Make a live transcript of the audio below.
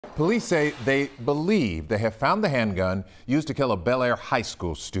Police say they believe they have found the handgun used to kill a Bellaire High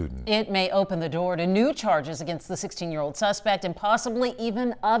School student. It may open the door to new charges against the 16-year-old suspect and possibly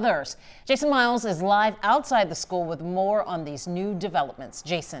even others. Jason Miles is live outside the school with more on these new developments.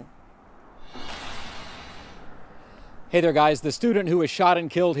 Jason. Hey there, guys. The student who was shot and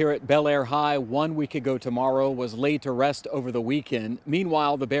killed here at Bellaire High 1 week ago tomorrow was laid to rest over the weekend.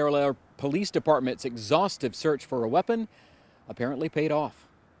 Meanwhile, the Bellaire Police Department's exhaustive search for a weapon apparently paid off.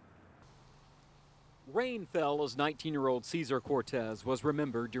 Rain fell as 19-year-old Cesar Cortez was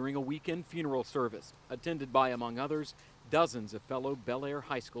remembered during a weekend funeral service, attended by, among others, dozens of fellow Bellaire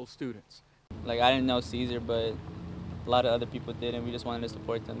High School students. I didn't know Cesar, but a lot of other people did, and we just wanted to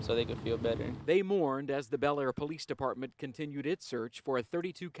support them so they could feel better. They mourned as the Bellaire Police Department continued its search for a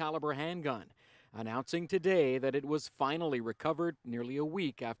 .32 caliber handgun, announcing today that it was finally recovered nearly a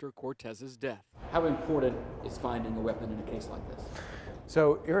week after Cortez's death. How important is finding a weapon in a case like this?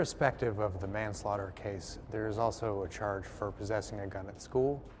 So, irrespective of the manslaughter case, there is also a charge for possessing a gun at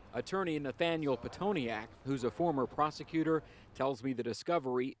school. Attorney Nathaniel Petoniak, who's a former prosecutor, tells me the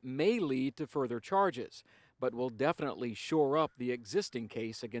discovery may lead to further charges, but will definitely shore up the existing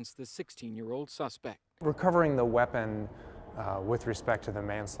case against the 16-year-old suspect. Recovering the weapon with respect to the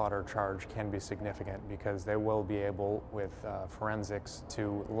manslaughter charge can be significant because they will be able, with forensics,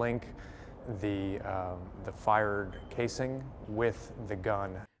 to link the fired casing with the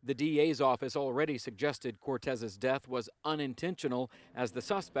gun. The DA's office already suggested Cortez's death was unintentional, as the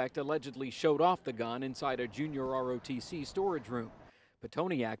suspect allegedly showed off the gun inside a junior ROTC storage room.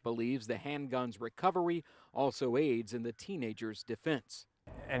 Petoniak believes the handgun's recovery also aids in the teenager's defense.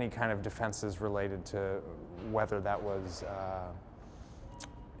 Any kind of defenses related to whether that was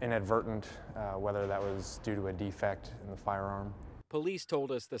inadvertent, whether that was due to a defect in the firearm. Police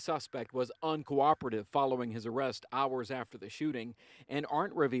told us the suspect was uncooperative following his arrest hours after the shooting and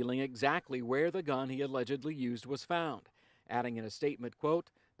aren't revealing exactly where the gun he allegedly used was found, adding in a statement, quote,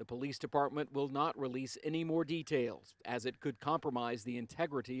 "The police department will not release any more details as it could compromise the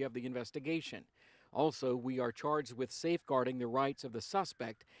integrity of the investigation. Also, we are charged with safeguarding the rights of the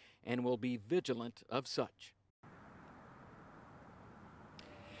suspect and will be vigilant of such."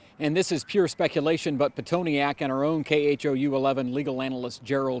 And this is pure speculation, but Petoniak and our own KHOU 11 legal analyst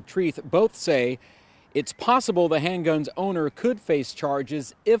Gerald Treath both say it's possible the handgun's owner could face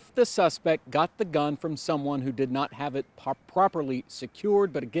charges if the suspect got the gun from someone who did not have it properly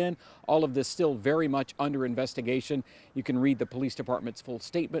secured. But again, all of this still very much under investigation. You can read the police department's full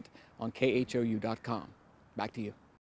statement on KHOU.com. Back to you.